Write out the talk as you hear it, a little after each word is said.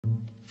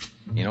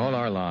In all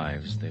our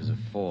lives, there's a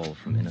fall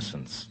from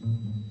innocence,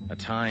 a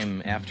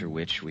time after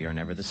which we are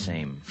never the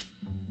same.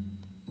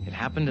 It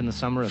happened in the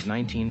summer of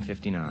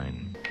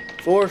 1959.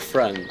 Four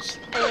friends.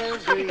 Well,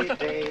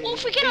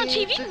 if we get on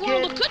TV,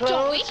 we'll look good,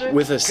 don't we?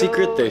 With a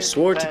secret they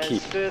swore to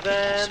keep.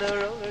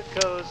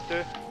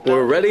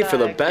 We're ready for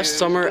the best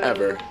summer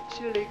ever.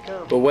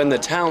 But when the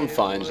town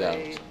finds out,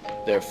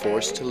 they're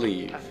forced to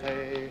leave.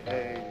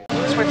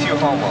 What's with you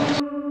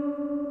homos?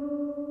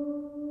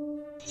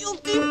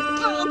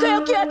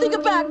 Okay, I take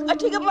it back. I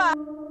take it back.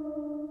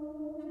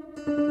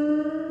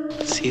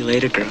 See you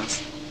later,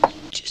 girls.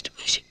 Just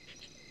wish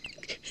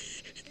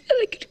that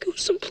I could go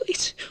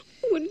someplace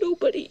where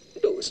nobody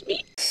knows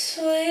me.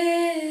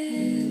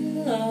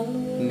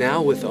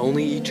 Now with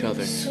only each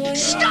other,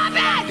 Stop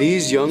it!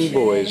 these young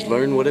boys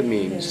learn what it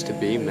means to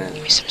be men.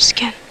 Give me some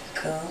skin.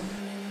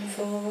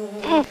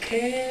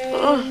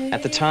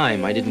 At the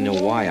time, I didn't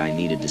know why I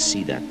needed to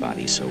see that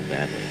body so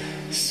badly.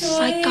 It's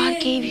like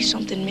God gave you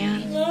something,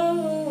 man.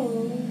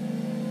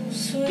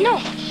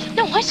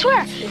 No, I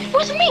swear, it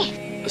wasn't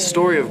me. A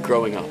story of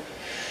growing up.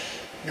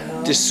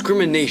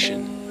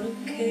 Discrimination.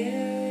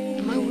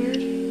 Am I weird?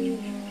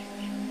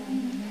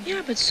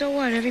 Yeah, but so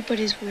what?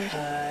 Everybody's weird.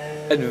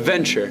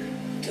 Adventure.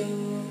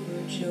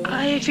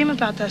 I dream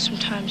about that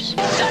sometimes.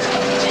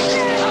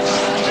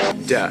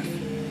 Death.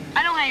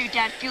 I know how your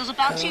dad feels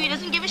about you. He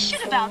doesn't give a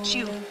shit about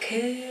you.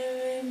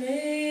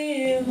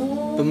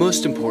 But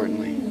most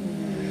importantly,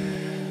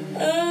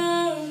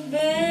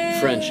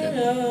 friendship.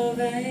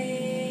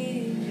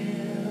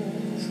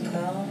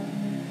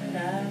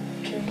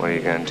 What are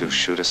you gonna do,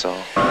 shoot us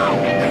all?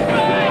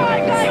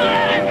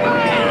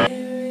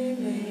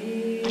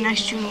 The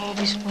next dream will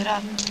be split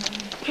up.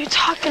 What are you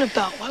talking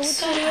about? Why would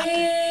that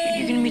happen?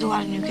 You're gonna meet a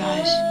lot of new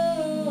guys.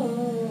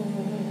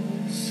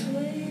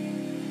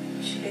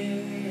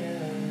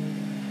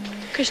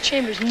 Chris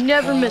Chambers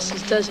never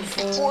misses, does he?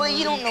 Boy,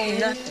 you don't know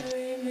nothing.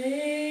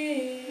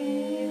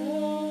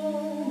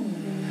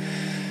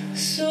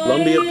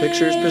 Columbia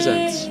Pictures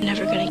presents.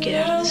 Never gonna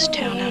get out of this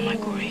town, am I,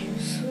 Gordie?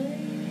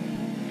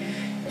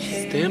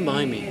 Stand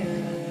by me.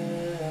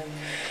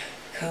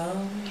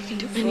 You can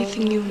do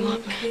anything you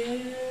want,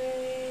 man.